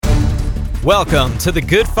Welcome to the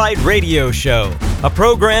Good Fight Radio Show, a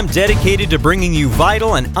program dedicated to bringing you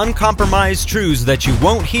vital and uncompromised truths that you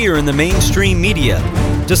won't hear in the mainstream media,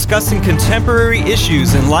 discussing contemporary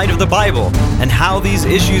issues in light of the Bible and how these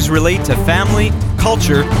issues relate to family,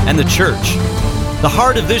 culture, and the church. The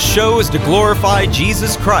heart of this show is to glorify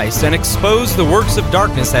Jesus Christ and expose the works of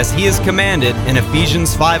darkness as He is commanded in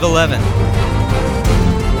Ephesians 5:11.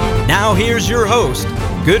 Now here's your host,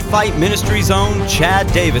 Good Fight Ministries' own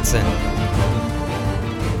Chad Davidson.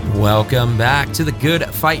 Welcome back to the Good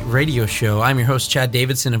Fight Radio Show. I'm your host, Chad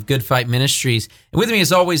Davidson of Good Fight Ministries. And with me,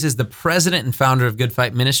 as always, is the president and founder of Good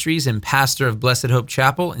Fight Ministries and pastor of Blessed Hope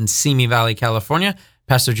Chapel in Simi Valley, California,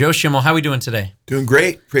 Pastor Joe Schimmel. How are we doing today? Doing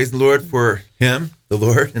great. Praise the Lord for Him, the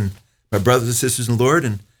Lord, and my brothers and sisters in the Lord,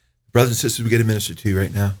 and brothers and sisters we get to minister to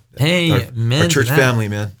right now. Hey, our church family,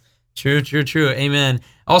 man. True. Amen.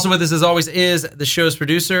 Also with us, as always, is the show's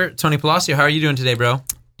producer, Tony Palacio. How are you doing today, bro?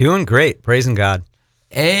 Doing great. Praising God.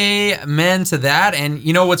 Amen to that. And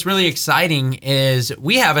you know what's really exciting is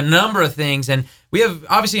we have a number of things, and we have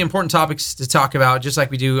obviously important topics to talk about, just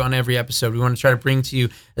like we do on every episode. We want to try to bring to you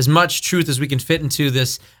as much truth as we can fit into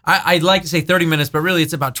this. I'd like to say 30 minutes, but really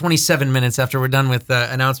it's about 27 minutes after we're done with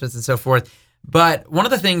announcements and so forth. But one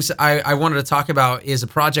of the things I wanted to talk about is a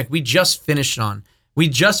project we just finished on. We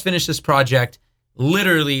just finished this project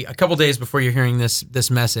literally a couple days before you're hearing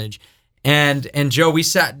this message. And Joe, we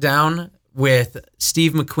sat down with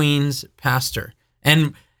Steve McQueen's pastor.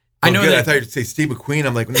 And I know that I thought you'd say Steve McQueen.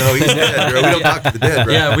 I'm like, no, he's dead, bro. We don't talk to the dead,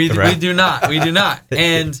 bro. Yeah, we do not. We do not.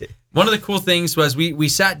 And one of the cool things was we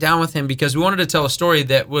sat down with him because we wanted to tell a story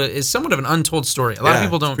that is somewhat of an untold story. A lot of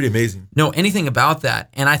people don't pretty amazing. know anything about that.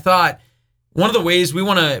 And I thought one of the ways we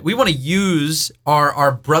want to use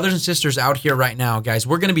our brothers and sisters out here right now, guys.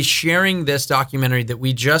 We're going to be sharing this documentary that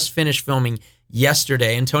we just finished filming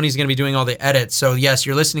yesterday, and Tony's going to be doing all the edits. So yes,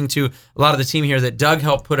 you're listening to a lot of the team here that Doug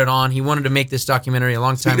helped put it on. He wanted to make this documentary a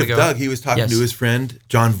long time ago. Speaking of Doug, he was talking to his friend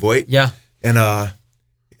John Voight. Yeah, and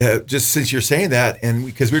just since you're saying that, and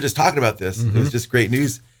because we were just talking about this, it was just great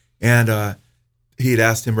news. And he had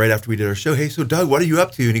asked him right after we did our show, "Hey, so Doug, what are you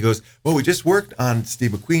up to?" And he goes, "Well, we just worked on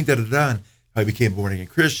Steve McQueen, and how he became a born again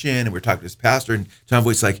Christian, and we were talking to his pastor." And John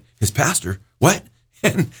Voight's like, "His pastor? What?"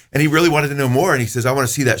 And he really wanted to know more, and he says, "I want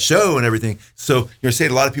to see that show and everything." So you're saying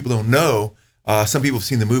a lot of people don't know. Some people have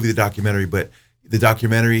seen the movie, the documentary, but the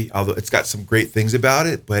documentary, although it's got some great things about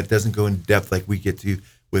it, but it doesn't go in depth like we get to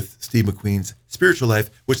with Steve McQueen's spiritual life,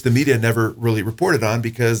 which the media never really reported on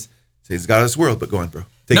because he's got this world. But go on, bro.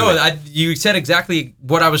 You said exactly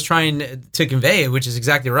what I was trying to convey, which is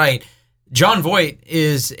exactly right. John Voight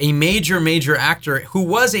is a major actor who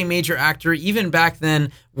was a major actor even back then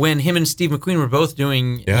when him and Steve McQueen were both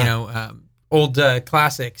doing, old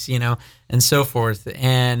classics, and so forth.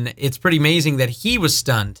 And it's pretty amazing that he was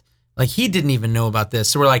stunned. Like, he didn't even know about this.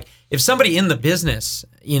 So we're like, if somebody in the business,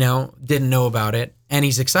 didn't know about it and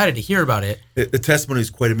he's excited to hear about it. The testimony is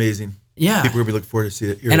quite amazing. Yeah. People will be looking forward to see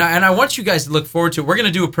it. And I want you guys to look forward to it. We're going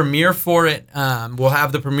to do a premiere for it. We'll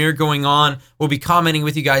have the premiere going on. We'll be commenting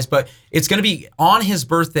with you guys, but it's going to be on his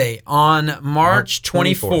birthday on March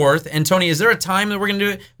 24th. And Tony, is there a time that we're going to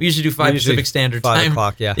do it? We usually do 5 Pacific Standard Time. 5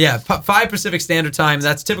 o'clock, yeah. Yeah, 5 Pacific Standard Time.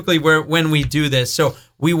 That's typically when we do this. So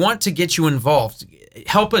we want to get you involved.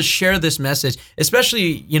 Help us share this message,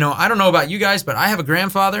 especially, I don't know about you guys, but I have a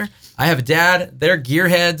grandfather. I have a dad. They're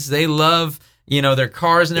gearheads. They love their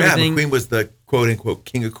cars and everything. McQueen was the quote-unquote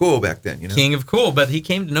king of cool back then, King of cool, but he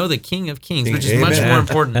came to know the King of Kings, which is much more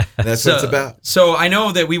important. That's what it's about. So I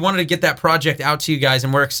know that we wanted to get that project out to you guys,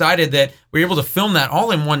 and we're excited that we're able to film that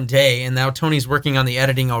all in one day, and now Tony's working on the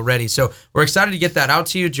editing already. So we're excited to get that out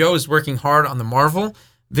to you. Joe is working hard on the Marvel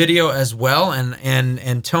video as well,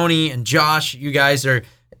 and Tony and Josh, you guys are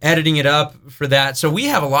editing it up for that. So we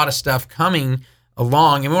have a lot of stuff coming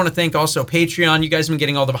along, and we want to thank also Patreon. You guys have been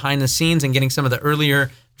getting all the behind the scenes and getting some of the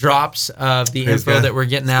earlier drops of the info that we're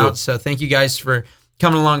getting out. Cool. So thank you guys for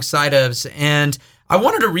coming alongside us. And I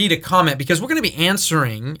wanted to read a comment because we're going to be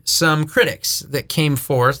answering some critics that came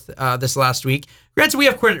forth this last week. Granted, we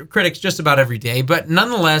have critics just about every day, but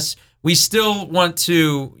nonetheless, we still want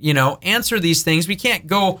to, answer these things. We can't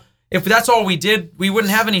go, if that's all we did, we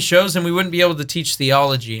wouldn't have any shows and we wouldn't be able to teach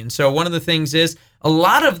theology. And so one of the things is, a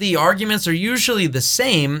lot of the arguments are usually the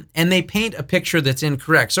same and they paint a picture that's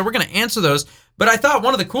incorrect. So we're going to answer those. But I thought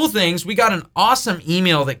one of the cool things, we got an awesome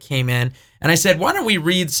email that came in, and I said, why don't we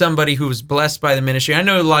read somebody who was blessed by the ministry? I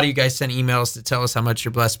know a lot of you guys sent emails to tell us how much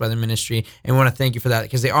you're blessed by the ministry, and we want to thank you for that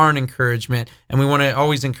because they are an encouragement, and we want to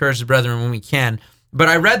always encourage the brethren when we can. But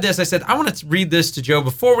I read this. I said, I want to read this to Joe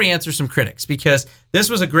before we answer some critics, because this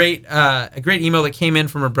was a great email that came in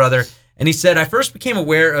from a brother. And he said, I first became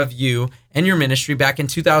aware of you and your ministry back in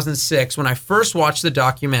 2006 when I first watched the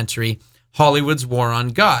documentary Hollywood's War on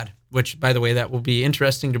God, which, by the way, that will be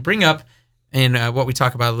interesting to bring up in what we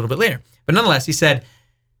talk about a little bit later. But nonetheless, he said,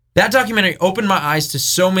 that documentary opened my eyes to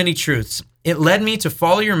so many truths. It led me to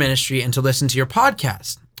follow your ministry and to listen to your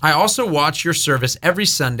podcast. I also watch your service every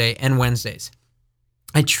Sunday and Wednesdays.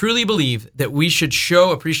 I truly believe that we should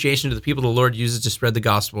show appreciation to the people the Lord uses to spread the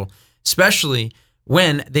gospel, especially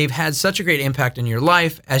when they've had such a great impact in your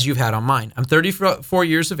life as you've had on mine. I'm 34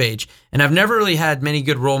 years of age, and I've never really had many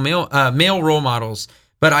good male role models,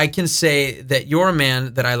 but I can say that you're a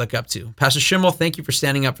man that I look up to. Pastor Schimmel, thank you for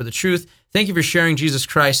standing up for the truth. Thank you for sharing Jesus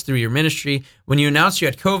Christ through your ministry. When you announced you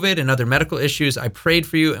had COVID and other medical issues, I prayed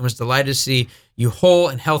for you and was delighted to see you whole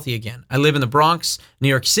and healthy again. I live in the Bronx, New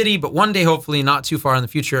York City, but one day, hopefully not too far in the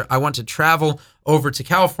future, I want to travel over to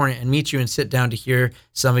California and meet you and sit down to hear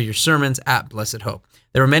some of your sermons at Blessed Hope.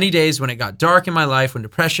 There were many days when it got dark in my life, when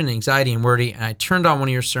depression, anxiety, and worry, and I turned on one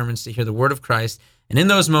of your sermons to hear the word of Christ. And in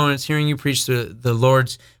those moments, hearing you preach the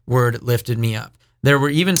Lord's word lifted me up. There were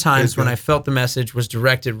even times when I felt the message was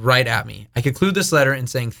directed right at me. I conclude this letter in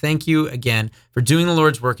saying thank you again for doing the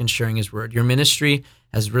Lord's work and sharing his word. Your ministry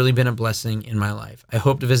has really been a blessing in my life. I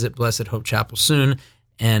hope to visit Blessed Hope Chapel soon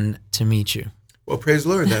and to meet you. Well, praise the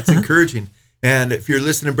Lord. That's encouraging. And if you're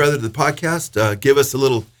listening, brother, to the podcast, give us a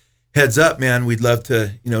little heads up, man. We'd love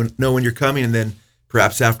to, know when you're coming, and then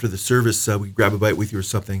perhaps after the service, we grab a bite with you or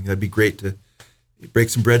something. That'd be great to break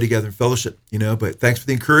some bread together in fellowship, But thanks for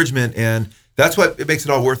the encouragement, and that's what it makes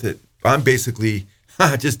it all worth it. I'm basically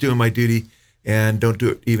just doing my duty and don't do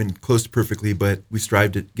it even close to perfectly, but we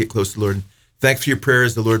strive to get close to the Lord. And thanks for your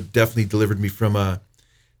prayers. The Lord definitely delivered me from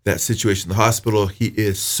that situation in the hospital. He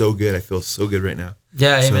is so good. I feel so good right now.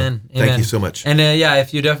 Yeah, amen. Thank you so much. And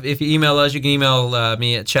if you email us, you can email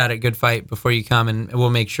me at chat@goodfight before you come, and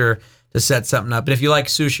we'll make sure to set something up. But if you like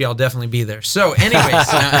sushi, I'll definitely be there. So anyways,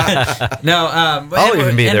 I'll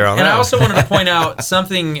even be there on that. And I also wanted to point out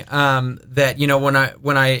something that,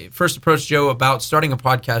 when I first approached Joe about starting a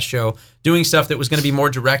podcast show, doing stuff that was going to be more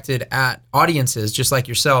directed at audiences, just like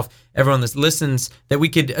yourself, everyone that listens, that we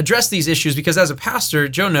could address these issues, because as a pastor,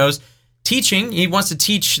 Joe knows, teaching, he wants to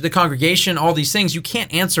teach the congregation all these things. You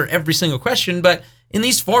can't answer every single question, but in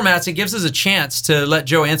these formats, it gives us a chance to let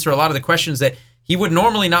Joe answer a lot of the questions that he would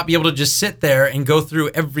normally not be able to just sit there and go through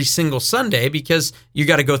every single Sunday, because you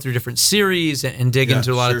got to go through different series and dig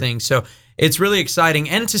into a lot of things. So it's really exciting.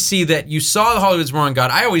 And to see that you saw the Hollywood's War on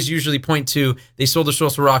God, I always usually point to they sold their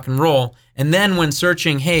souls for rock and roll. And then when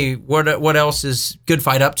searching, hey, what else is Good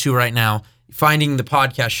Fight up to right now? Finding the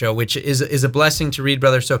podcast show, which is a blessing to read,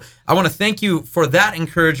 brother. So I want to thank you for that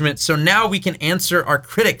encouragement. So now we can answer our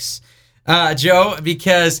critics, Joe,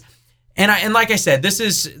 because and like I said, this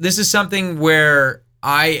is something where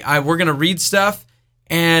we're gonna read stuff,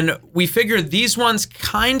 and we figure these ones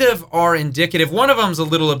kind of are indicative. One of them's a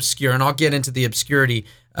little obscure, and I'll get into the obscurity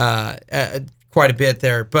quite a bit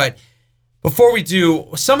there. But before we do,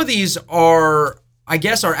 some of these are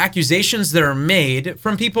accusations that are made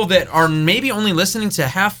from people that are maybe only listening to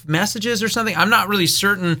half messages or something. I'm not really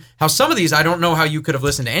certain how some of these, I don't know how you could have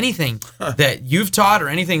listened to anything that you've taught or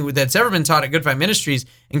anything that's ever been taught at Good Fight Ministries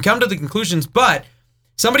and come to the conclusions. But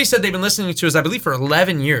somebody said they've been listening to us, I believe, for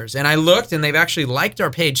 11 years. And I looked, and they've actually liked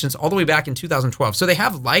our page since all the way back in 2012. So they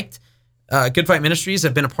have liked Good Fight Ministries,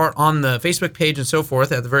 have been a part on the Facebook page and so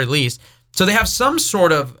forth, at the very least. So they have some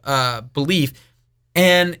sort of belief.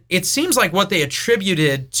 And it seems like what they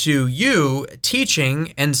attributed to you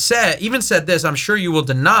teaching and said this, I'm sure you will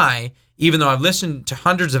deny, even though I've listened to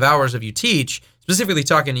hundreds of hours of you teach, specifically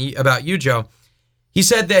talking about you, Joe. He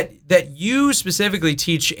said that you specifically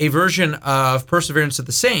teach a version of Perseverance of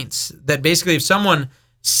the Saints, that basically if someone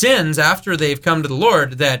sins after they've come to the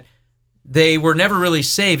Lord, that they were never really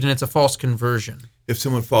saved, and it's a false conversion. If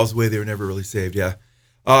someone falls away, they were never really saved, yeah.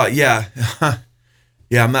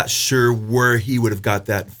 Yeah, I'm not sure where he would have got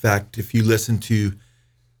that. In fact, if you listen to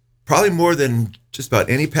probably more than just about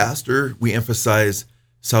any pastor, we emphasize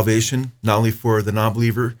salvation, not only for the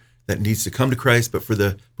non-believer that needs to come to Christ, but for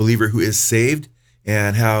the believer who is saved,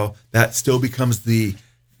 and how that still becomes the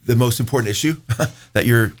most important issue, that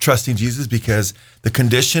you're trusting Jesus, because the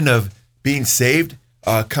condition of being saved,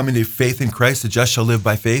 coming to faith in Christ, the just shall live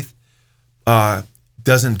by faith,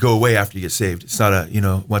 doesn't go away after you get saved. It's not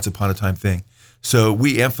a once upon a time thing. So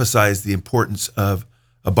we emphasize the importance of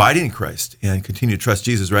abiding in Christ and continue to trust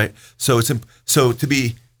Jesus, right? So for it to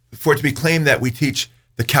be claimed that we teach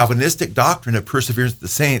the Calvinistic doctrine of perseverance of the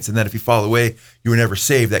saints, and that if you fall away, you were never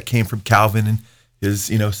saved, that came from Calvin his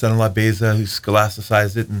son-in-law Beza, who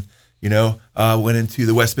scholasticized it, and went into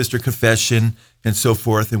the Westminster Confession and so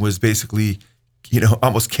forth, and was basically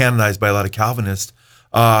almost canonized by a lot of Calvinists.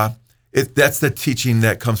 That's the teaching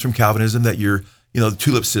that comes from Calvinism, that you're the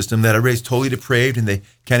tulip system, that everybody's totally depraved and they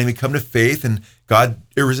can't even come to faith, and God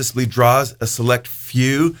irresistibly draws a select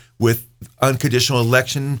few with unconditional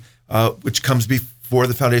election, which comes before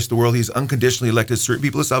the foundation of the world. He's unconditionally elected certain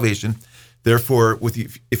people of salvation. Therefore,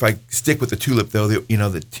 if I stick with the tulip, though,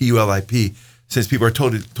 the TULIP, since people are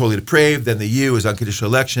totally depraved, then the U is unconditional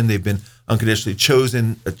election. They've been unconditionally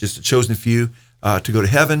chosen, just a chosen few, to go to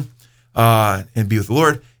heaven and be with the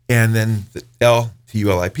Lord. And then the L,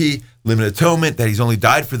 TULIP, limited atonement, that he's only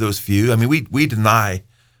died for those few. I mean, we deny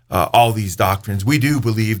all these doctrines. We do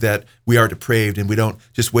believe that we are depraved and we don't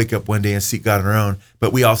just wake up one day and seek God on our own,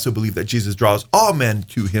 but we also believe that Jesus draws all men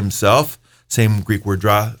to himself. Same Greek word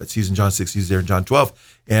draw that's used in John 6, used there in John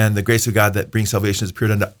 12. And the grace of God that brings salvation has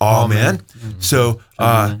appeared unto all men.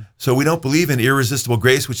 Mm-hmm. So we don't believe in irresistible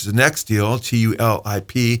grace, which is the next deal,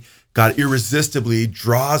 TULIP. God irresistibly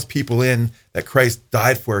draws people in that Christ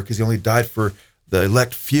died for, because he only died for the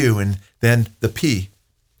elect few. And then the P,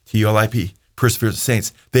 TULIP, perseverance of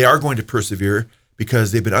saints. They are going to persevere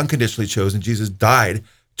because they've been unconditionally chosen. Jesus died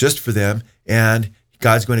just for them, and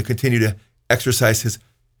God's going to continue to exercise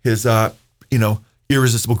his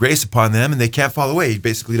irresistible grace upon them, and they can't fall away. You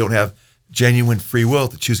basically don't have genuine free will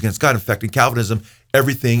to choose against God. In fact, in Calvinism,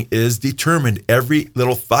 everything is determined. Every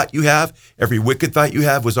little thought you have, every wicked thought you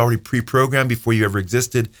have was already pre-programmed before you ever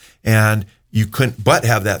existed, and you couldn't but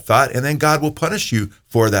have that thought, and then God will punish you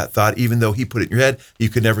for that thought, even though he put it in your head. You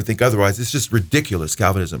could never think otherwise. It's just ridiculous,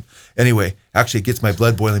 Calvinism. Anyway, actually it gets my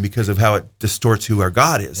blood boiling because of how it distorts who our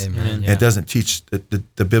God is. Amen. And it doesn't teach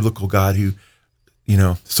the biblical God who,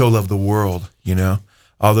 so loved the world,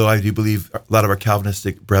 Although I do believe a lot of our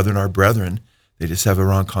Calvinistic brethren are brethren, they just have a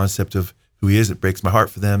wrong concept of who he is. It breaks my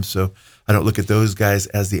heart for them. So I don't look at those guys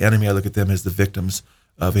as the enemy. I look at them as the victims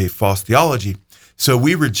of a false theology. So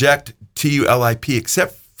we reject TULIP,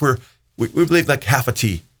 except for, we believe like half a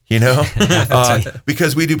T,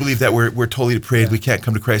 because we do believe that we're totally depraved. Yeah. We can't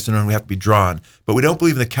come to Christ on our own. We have to be drawn. But we don't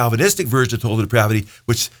believe in the Calvinistic version of total depravity,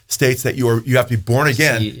 which states that you have to be born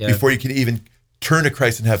again before you can even turn to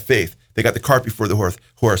Christ and have faith. They got the cart before the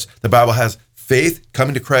horse. The Bible has faith,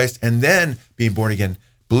 coming to Christ, and then being born again.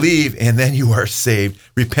 Believe, and then you are saved.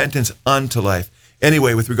 Repentance unto life.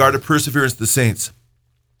 Anyway, with regard to perseverance of the saints,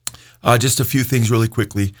 just a few things really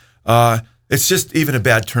quickly. It's just even a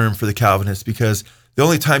bad term for the Calvinists, because the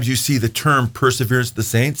only times you see the term perseverance of the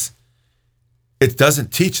saints, it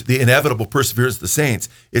doesn't teach the inevitable perseverance of the saints.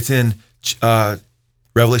 It's in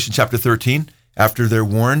Revelation chapter 13, after they're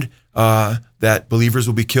warned that believers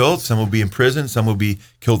will be killed. Some will be in prison. Some will be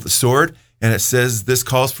killed with the sword. And it says this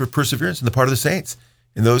calls for perseverance on the part of the saints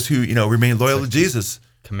and those who, remain loyal to Jesus.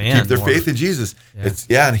 Command. Keep their faith in Jesus.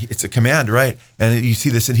 Yeah. It's a command, right? And you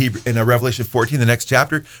see this in Revelation 14, the next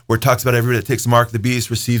chapter, where it talks about everybody that takes the mark of the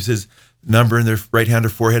beast, receives his number in their right hand or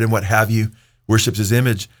forehead and what have you, worships his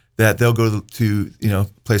image, that they'll go to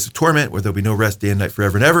place of torment where there'll be no rest day and night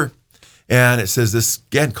forever and ever. And it says this,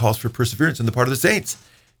 again, calls for perseverance on the part of the saints,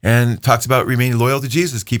 and talks about remaining loyal to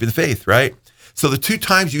Jesus, keeping the faith, right? So the two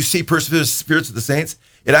times you see perseverance of the saints,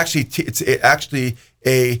 it's actually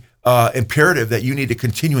a imperative that you need to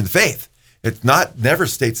continue in the faith. It's never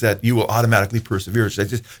states that you will automatically persevere. I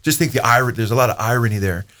just think there's a lot of irony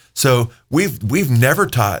there. So we've never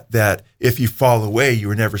taught that if you fall away, you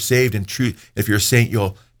were never saved, and if you're a saint,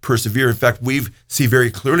 you'll persevere. In fact, we see very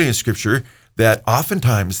clearly in Scripture that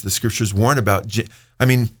oftentimes the Scriptures warn about,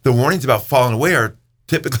 the warnings about falling away are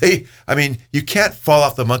typically, you can't fall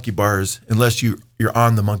off the monkey bars unless you're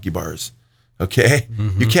on the monkey bars, okay?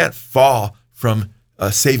 Mm-hmm. You can't fall from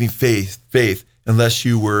saving faith unless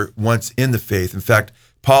you were once in the faith. In fact,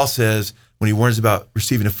 Paul says, when he warns about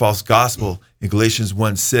receiving a false gospel in Galatians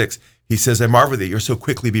 1:6, he says, I marvel that you're so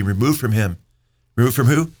quickly being removed from him. Removed from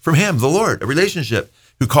who? From him, the Lord, a relationship,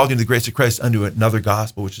 who called you into the grace of Christ unto another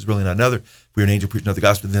gospel, which is really not another. If we were an angel preaching another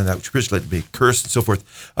gospel, then that which you preach, let it be cursed, and so forth.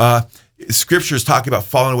 Scripture is talking about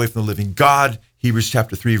falling away from the living God. Hebrews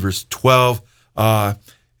chapter 3, verse 12.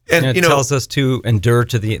 And it tells us to endure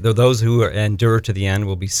to those who endure to the end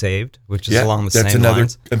will be saved, which is along the same lines. That's another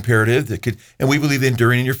imperative and we believe in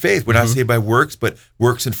enduring in your faith. We're not saved by works, but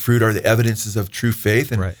works and fruit are the evidences of true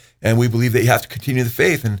faith. And we believe that you have to continue the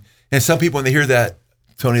faith. And some people, when they hear that,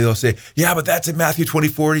 Tony, they'll say, yeah, but that's in Matthew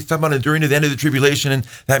 24. He's talking about enduring to the end of the tribulation, and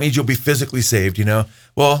that means you'll be physically saved,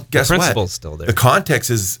 Well, guess what? The principle's still there. The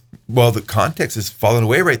context is falling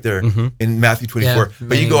away right there in Matthew 24.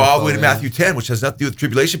 But you go all the way to Matthew 10, which has nothing to do with the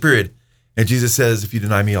tribulation period. And Jesus says, if you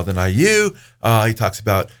deny me, I'll deny you. He talks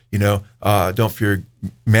about, don't fear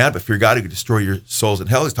man, but fear God who could destroy your souls in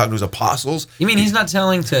hell. He's talking to his apostles. You mean he's not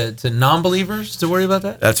telling to non-believers to worry about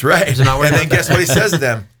that? That's right. To not worry And then about guess what he says to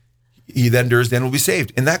them? He that endures then will be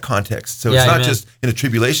saved in that context. So it's not just in a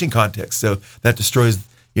tribulation context. So that destroys,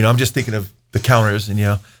 I'm just thinking of the counters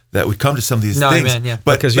and, that would come to some of these things. Amen, yeah.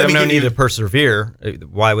 But because you have no need to persevere.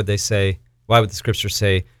 Why would the scripture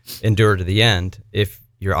say endure to the end if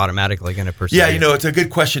you're automatically going to persevere? Yeah, it's a good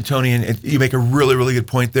question, Tony, and you make a really, really good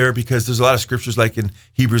point there, because there's a lot of scriptures like in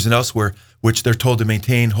Hebrews and elsewhere, which they're told to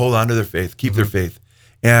maintain, hold on to their faith, keep their faith.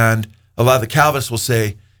 And a lot of the Calvinists will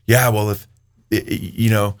say, yeah, well, if,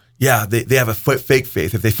 they have a fake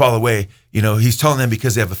faith. If they fall away, he's telling them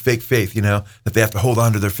because they have a fake faith, that they have to hold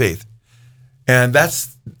on to their faith. And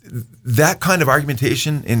that kind of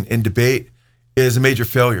argumentation in debate is a major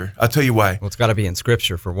failure. I'll tell you why. Well, it's got to be in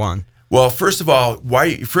Scripture for one. Well, first of all,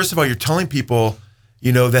 you're telling people,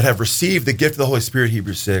 that have received the gift of the Holy Spirit,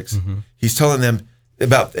 Hebrews 6. Mm-hmm. He's telling them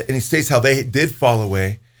about, and he states how they did fall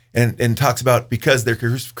away, and talks about because they're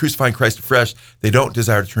crucifying Christ afresh, they don't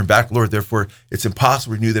desire to turn back to the Lord. Therefore, it's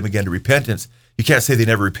impossible to renew them again to repentance. You can't say they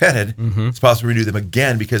never repented. Mm-hmm. It's possible to renew them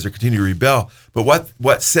again because they're continuing to rebel. But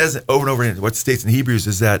what says over and over again, what states in Hebrews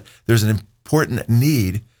is that there's an important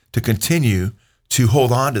need to continue to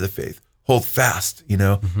hold on to the faith, hold fast.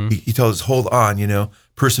 Mm-hmm. He tells us hold on,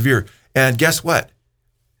 persevere. And guess what?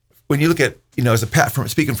 When you look at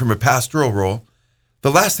speaking from a pastoral role,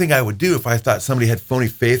 the last thing I would do if I thought somebody had phony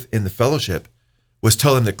faith in the fellowship was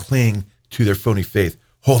tell them to cling to their phony faith.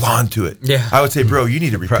 Hold on to it. Yeah. I would say, bro, you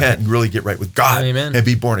need to repent and really get right with God. Amen. And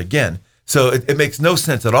be born again. So it makes no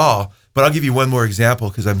sense at all. But I'll give you one more example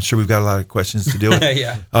because I'm sure we've got a lot of questions to deal with.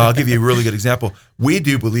 Yeah. I'll give you a really good example. We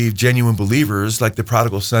do believe genuine believers, like the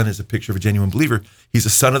prodigal son is a picture of a genuine believer. He's a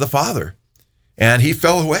son of the Father. And he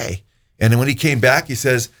fell away. And then when he came back, he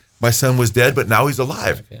says, my son was dead, but now he's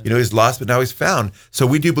alive. Yeah. He's lost, but now he's found. So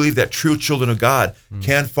we do believe that true children of God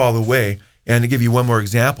can fall away. And to give you one more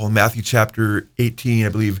example, in Matthew chapter 18, I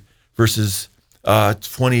believe, verses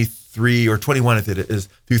 23 or 21, if it is,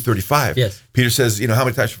 through 35. Yes. Peter says, how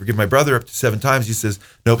many times should I forgive my brother? Up to 7 times. He says,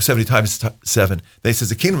 nope, 70 times 7. Then he says,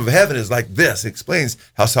 the kingdom of heaven is like this. It explains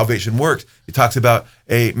how salvation works. He talks about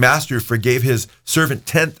a master who forgave his servant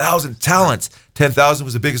 10,000 talents. 10,000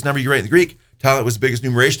 was the biggest number you write in the Greek. Talent was the biggest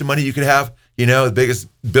numeration of money you could have. The biggest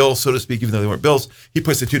bill, so to speak, even though they weren't bills. He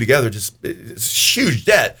puts the two together, it's huge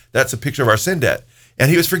debt. That's a picture of our sin debt.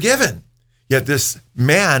 And he was forgiven. Yet this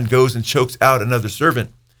man goes and chokes out another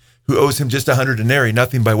servant who owes him just 100 denarii,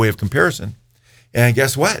 nothing by way of comparison. And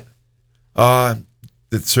guess what? The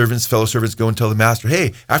fellow servants go and tell the master,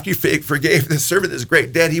 hey, after you forgave this servant this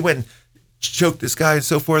great debt, he went and choked this guy and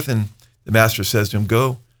so forth. And the master says to him,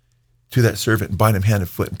 go to that servant and bind him hand and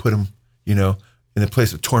foot and put him, in a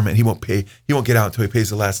place of torment. He won't pay. He won't get out until he pays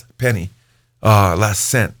the last penny, last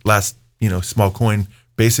cent, last small coin,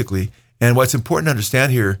 basically. And what's important to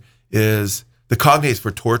understand here is the cognates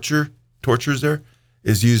for tortures there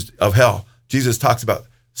is used of hell. Jesus talks about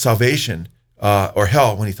salvation or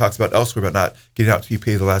hell when he talks about elsewhere about not getting out until you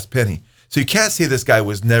pay the last penny. So you can't say this guy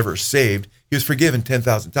was never saved. He was forgiven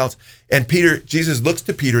 10,000 talents. And Jesus looks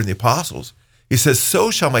to Peter and the apostles. He says,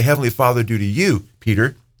 so shall my heavenly Father do to you,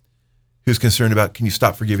 Peter, who's concerned about, can you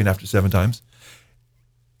stop forgiving after 7 times?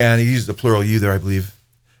 And he uses the plural you there, I believe.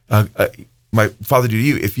 My Father do to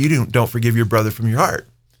you if you don't forgive your brother from your heart.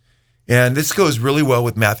 And this goes really well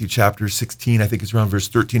with Matthew chapter 16, I think it's around verse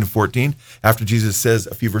 13 and 14, after Jesus says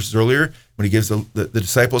a few verses earlier, when he gives the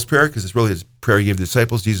disciples' prayer, because it's really his prayer he gave the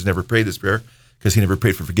disciples. Jesus never prayed this prayer because he never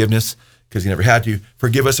prayed for forgiveness, because he never had to.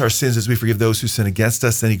 Forgive us our sins as we forgive those who sin against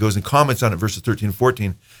us. Then he goes and comments on it, verses 13 and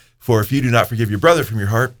 14. For if you do not forgive your brother from your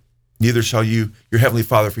heart, neither shall your heavenly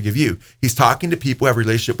Father forgive you. He's talking to people who have a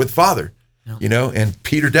relationship with the Father, and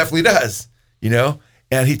Peter definitely does,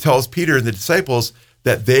 and he tells Peter and the disciples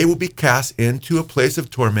that they will be cast into a place of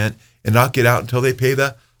torment and not get out until they pay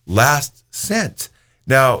the last cent.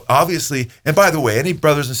 Now, obviously, and by the way, any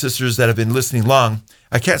brothers and sisters that have been listening long,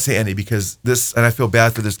 I can't say any because and I feel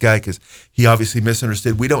bad for this guy because he obviously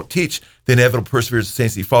misunderstood. We don't teach the inevitable perseverance of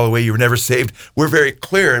saints that you fall away, you were never saved. We're very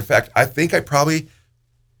clear. In fact, I think I probably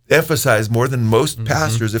emphasize more than most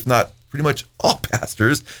pastors, if not pretty much all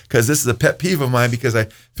pastors, because this is a pet peeve of mine because I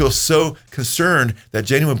feel so concerned that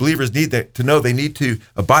genuine believers need to know they need to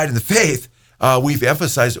abide in the faith. We've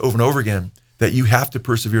emphasized over and over again that you have to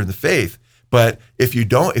persevere in the faith. But if you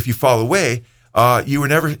don't, if you fall away,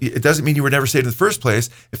 it doesn't mean you were never saved in the first place.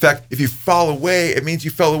 In fact, if you fall away, it means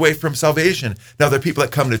you fell away from salvation. Now, there are people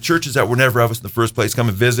that come to churches that were never of us in the first place, come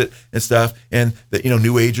and visit and stuff, and that,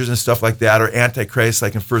 New Agers and stuff like that, or Antichrist,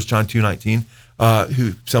 like in 1 John 2:19,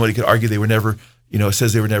 who somebody could argue they were never, it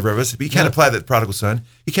says they were never of us. But you can't apply that to the prodigal son.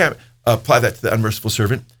 You can't apply that to the unmerciful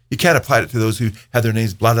servant. You can't apply it to those who had their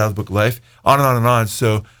names blotted out of the book of life, on and on and on.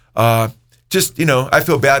 So I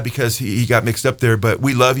feel bad because he got mixed up there, but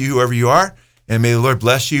we love you, whoever you are, and may the Lord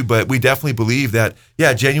bless you. But we definitely believe that,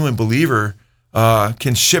 a genuine believer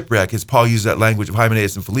can shipwreck, as Paul used that language of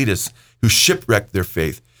Hymenaeus and Philetus, who shipwrecked their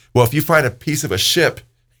faith. Well, if you find a piece of a ship,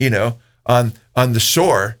 on the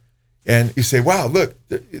shore, and you say, wow, look,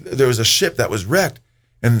 there was a ship that was wrecked,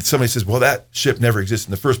 and somebody says, well, that ship never existed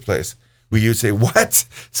in the first place. Well, you'd say, what?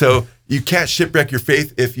 So you can't shipwreck your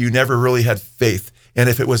faith if you never really had faith. And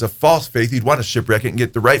if it was a false faith, you'd want to shipwreck it and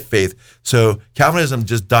get the right faith. So Calvinism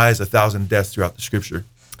just dies 1,000 deaths throughout the Scripture.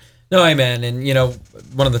 No, amen. And,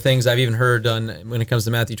 one of the things I've even heard when it comes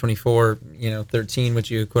to Matthew 24, 13, which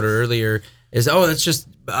you quoted earlier, is, that's just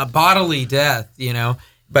a bodily death,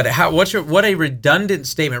 But what a redundant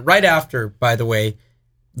statement right after, by the way,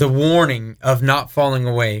 the warning of not falling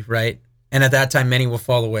away, right? And at that time, many will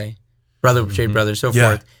fall away. Brother will shade brother, so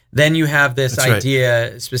forth. Then you have this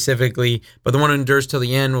idea specifically, but the one who endures till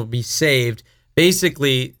the end will be saved.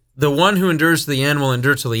 Basically, the one who endures to the end will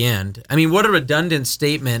endure till the end. I mean, what a redundant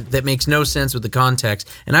statement that makes no sense with the context.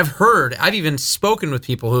 And I've even spoken with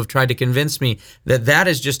people who have tried to convince me that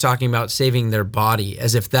is just talking about saving their body,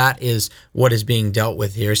 as if that is what is being dealt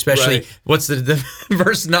with here. Especially, what's the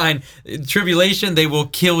verse 9, tribulation, they will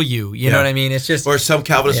kill you. You know what I mean? It's just... Or some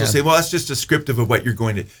Calvinists will say, well, that's just descriptive of what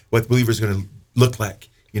what believers are going to look like.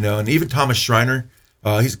 And even Thomas Schreiner,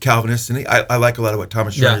 he's a Calvinist, and I like a lot of what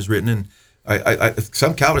Thomas Schreiner's written, and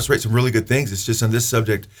some Calvinists write some really good things. It's just on this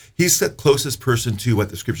subject, he's the closest person to what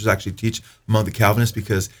the Scriptures actually teach among the Calvinists,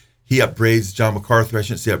 because he upbraids John MacArthur. I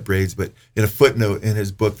shouldn't say upbraids, but in a footnote in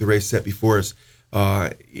his book, The Race Set Before Us,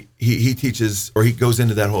 he teaches, or he goes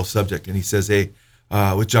into that whole subject, and he says,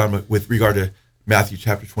 with regard to Matthew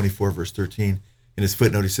chapter 24, verse 13, in his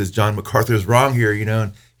footnote, he says, John MacArthur is wrong here,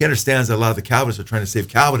 and he understands that a lot of the Calvinists are trying to save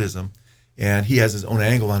Calvinism, and he has his own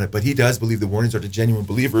angle on it, but he does believe the warnings are to genuine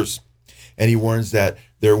believers. And he warns that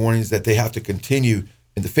there are warnings that they have to continue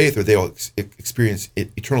in the faith or they'll experience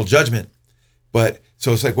eternal judgment. But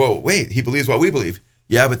so it's like, whoa, wait, he believes what we believe.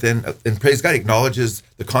 Yeah, but then, and praise God, he acknowledges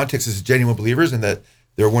the context as genuine believers and that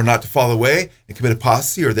they're warned not to fall away and commit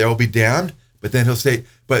apostasy or they will be damned. But then he'll say,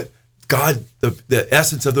 but God, the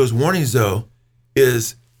essence of those warnings, though,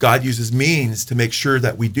 is God uses means to make sure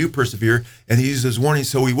that we do persevere, and he uses warnings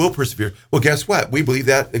so we will persevere. Well, guess what? We believe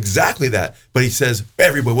that, exactly that. But he says,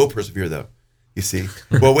 everyone will persevere, though, you see.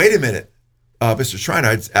 Well, wait a minute. Mr. Schreiner,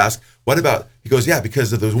 I'd ask, what about, he goes, yeah,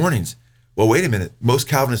 because of those warnings. Well, wait a minute. Most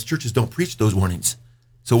Calvinist churches don't preach those warnings.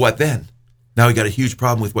 So what then? Now we got a huge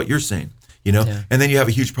problem with what you're saying, Yeah. And then you have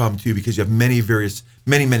a huge problem, too, because you have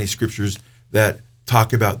many scriptures that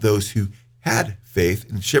talk about those who had faith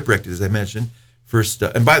and shipwrecked it, as I mentioned. First,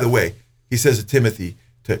 and by the way, he says to Timothy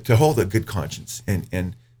to hold a good conscience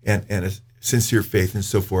and a sincere faith and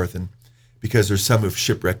so forth, and because there's some who've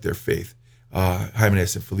shipwrecked their faith,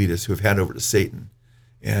 Hymenaeus and Philetus, who have handed over to Satan,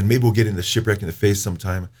 and maybe we'll get into shipwrecking the faith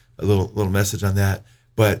sometime. A little message on that,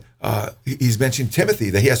 but he's mentioned Timothy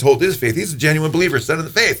that he has to hold his faith. He's a genuine believer, son of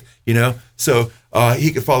the faith, So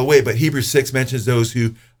he could fall away. But Hebrews 6 mentions those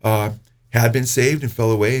who had been saved and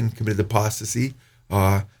fell away and committed apostasy.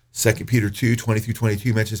 2 Peter 2, 20 through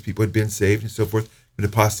 22 mentions people had been saved and so forth, but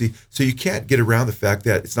apostasy. So you can't get around the fact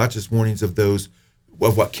that it's not just warnings of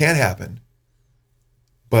what can happen,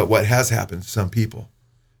 but what has happened to some people.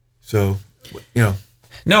 So,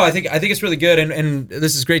 No, I think it's really good, and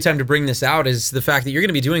this is a great time to bring this out, is the fact that you're going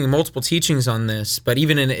to be doing multiple teachings on this, but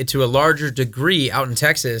even to a larger degree out in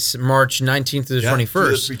Texas, March 19th through the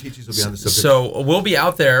 21st. 3 teachings will be on the subject. So we'll be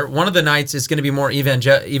out there. One of the nights is going to be more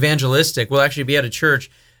evangelistic. We'll actually be at a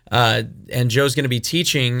church, and Joe's going to be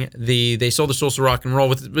teaching They Sold the Souls to Rock and Roll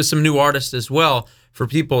with some new artists as well for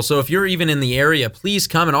people. So if you're even in the area, please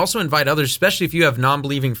come, and also invite others, especially if you have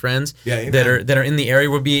non-believing friends that are in the area.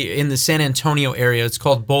 We'll be in the San Antonio area. It's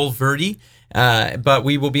called Bull Verde, but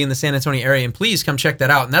we will be in the San Antonio area, and please come check that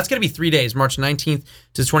out. And that's going to be 3 days, March 19th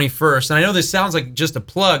to 21st. And I know this sounds like just a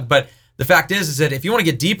plug, but the fact is that if you want to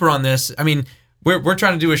get deeper on this, I mean, we're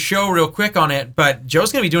trying to do a show real quick on it, but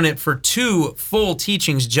Joe's going to be doing it for 2 full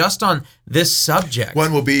teachings just on this subject.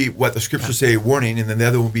 One will be what the scriptures say, warning, and then the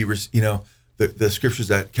other will be, the scriptures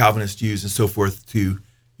that Calvinists use and so forth to,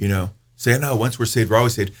 say, no, once we're saved, we're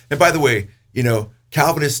always saved. And by the way,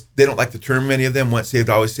 Calvinists, they don't like the term, many of them, once saved,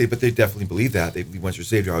 always saved, but they definitely believe that. They believe once you're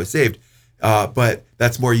saved, you're always saved. But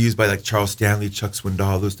that's more used by like Charles Stanley, Chuck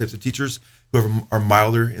Swindoll, those types of teachers who are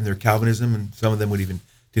milder in their Calvinism, and some of them would even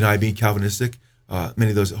deny being Calvinistic. Many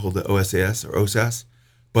of those that hold the OSAS or OSAS.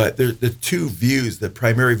 But the two views, the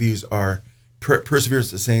primary views are perseverance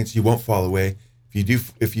of the saints, you won't fall away.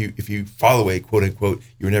 If you fall away, quote unquote,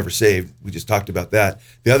 you were never saved. We just talked about that.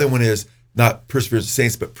 The other one is not perseverance of the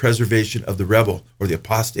saints, but preservation of the rebel or the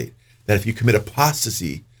apostate. That if you commit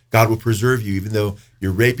apostasy, God will preserve you, even though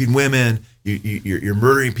you're raping women, you're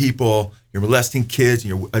murdering people, you're molesting kids, and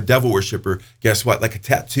you're a devil worshiper. Guess what? Like a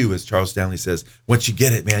tattoo, as Charles Stanley says, once you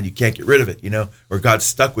get it, man, you can't get rid of it, or God's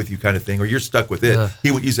stuck with you kind of thing, or you're stuck with it.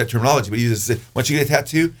 He would use that terminology, but he uses once you get a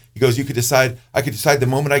tattoo, he goes, I could decide the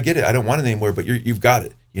moment I get it, I don't want it anymore, but you've got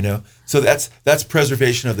it, So that's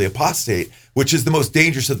preservation of the apostate, which is the most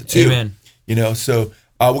dangerous of the two. Amen. So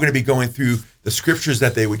we're going to be going through the scriptures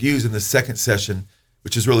that they would use in the second session,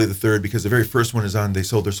 which is really the third, because the very first one is on they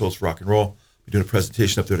sold their souls for rock and roll. We're doing a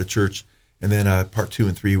presentation up there at a church. And then part 2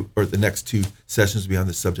 and 3, or the next 2 sessions will be on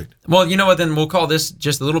this subject. Well, you know what? Then we'll call this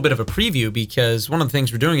just a little bit of a preview, because one of the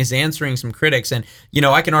things we're doing is answering some critics, and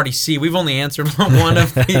I can already see we've only answered one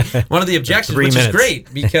of the objections, which is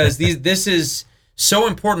great, because this is so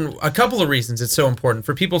important. A couple of reasons it's so important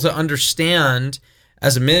for people to understand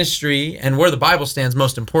as a ministry and where the Bible stands.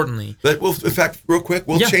 Most importantly, in fact, real quick,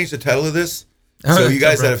 we'll change the title of this. So you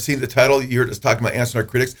guys that have seen the title, you heard us talking about Answering Our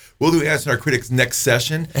Critics. We'll do Answering Our Critics next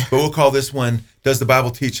session, but we'll call this one, Does the Bible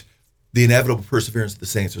Teach the Inevitable Perseverance of the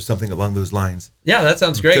Saints, or something along those lines. Yeah, that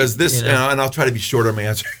sounds great. Because this, and I'll try to be short on my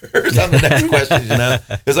answers on the next question,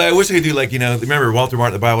 Because I wish I could do remember Walter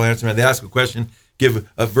Martin, the Bible Answer Man, they ask a question, give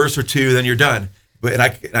a verse or two, then you're done. But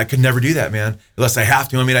I could never do that, man, unless I have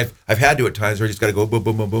to. I mean, I've had to at times where I just got to go boom,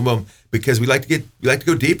 boom, boom, boom, boom, because we like to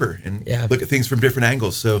go deeper and look at things from different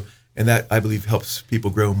angles. So, and that I believe helps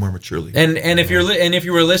people grow more maturely. And if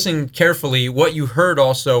you were listening carefully, what you heard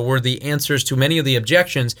also were the answers to many of the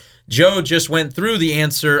objections. Joe just went through the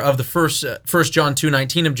answer of the first John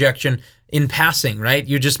 2:19 objection in passing, right?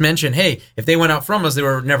 You just mentioned, hey, if they went out from us, they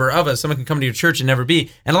were never of us. Someone can come to your church and never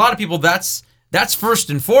be. And a lot of people, that's first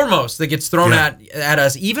and foremost that gets thrown at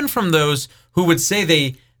us, even from those who would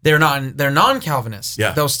say they're non-Calvinists.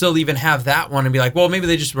 Yeah. They'll still even have that one and be like, well, maybe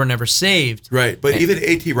they just were never saved. Right. But even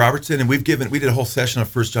A.T. Robertson, and we did a whole session on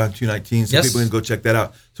 1 John 2:19, so people can go check that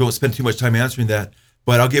out. So I won't spend too much time answering that.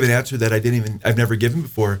 But I'll give an answer that I've never given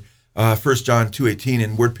before. 1 John 2:18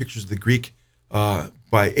 in Word Pictures of the Greek by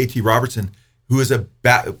A.T. Robertson, who is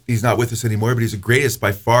he's not with us anymore, but he's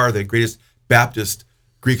by far the greatest Baptist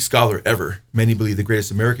Greek scholar ever. Many believe the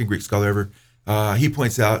greatest American Greek scholar ever. He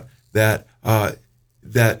points out that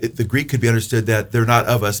the Greek could be understood that they're not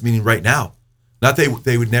of us, meaning right now. Not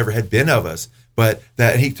they would never have been of us, but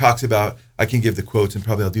that, and he talks about, I can give the quotes, and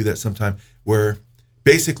probably I'll do that sometime, where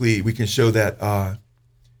basically we can show that,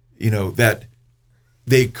 that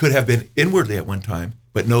they could have been inwardly at one time,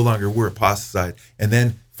 but no longer were apostatized, and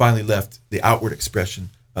then finally left the outward expression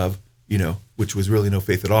of, which was really no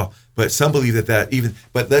faith at all. But some believe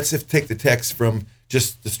but let's take the text from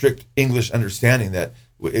just the strict English understanding that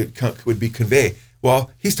it would be convey.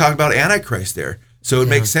 Well, he's talking about Antichrist there. So it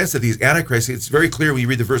makes sense that these Antichrists, it's very clear when you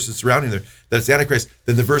read the verses surrounding there, that it's Antichrist.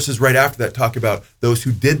 Then the verses right after that talk about those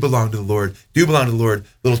who do belong to the Lord,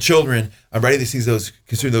 little children. I'm writing these things,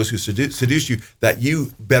 concerning those who seduce you, that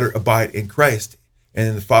you better abide in Christ and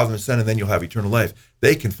in the Father and the Son, and then you'll have eternal life.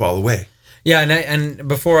 They can fall away. Yeah, and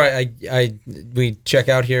before we check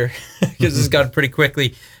out here, because this has gone pretty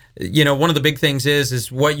quickly, one of the big things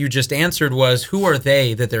is what you just answered was, who are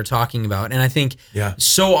they that they're talking about? And I think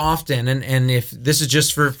so often, and if this is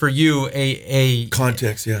just for you, a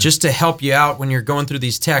context, just to help you out when you're going through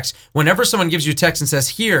these texts, whenever someone gives you a text and says,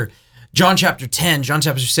 here, John chapter 10, John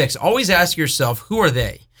chapter 6, always ask yourself, who are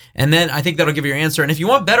they? And then I think that'll give you your answer. And if you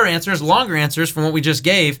want better answers, longer answers from what we just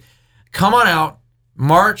gave, come on out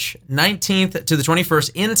March 19th to the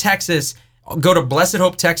 21st in Texas. Go to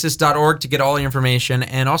blessedhopetexas.org to get all the information,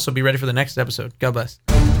 and also be ready for the next episode. God bless.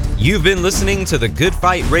 You've been listening to the Good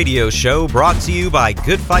Fight Radio Show, brought to you by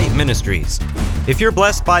Good Fight Ministries. If you're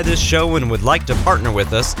blessed by this show and would like to partner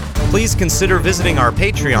with us, please consider visiting our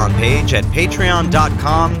Patreon page at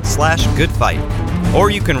patreon.com/goodfight. Or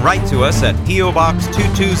you can write to us at P.O. Box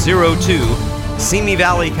 2202, Simi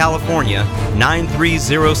Valley, California,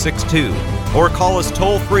 93062. Or call us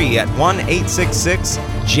toll-free at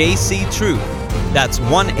 1-866-JC-TRUTH. That's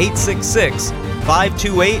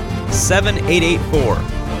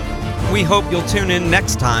 1-866-528-7884. We hope you'll tune in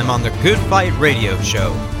next time on the Good Fight Radio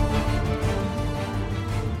Show.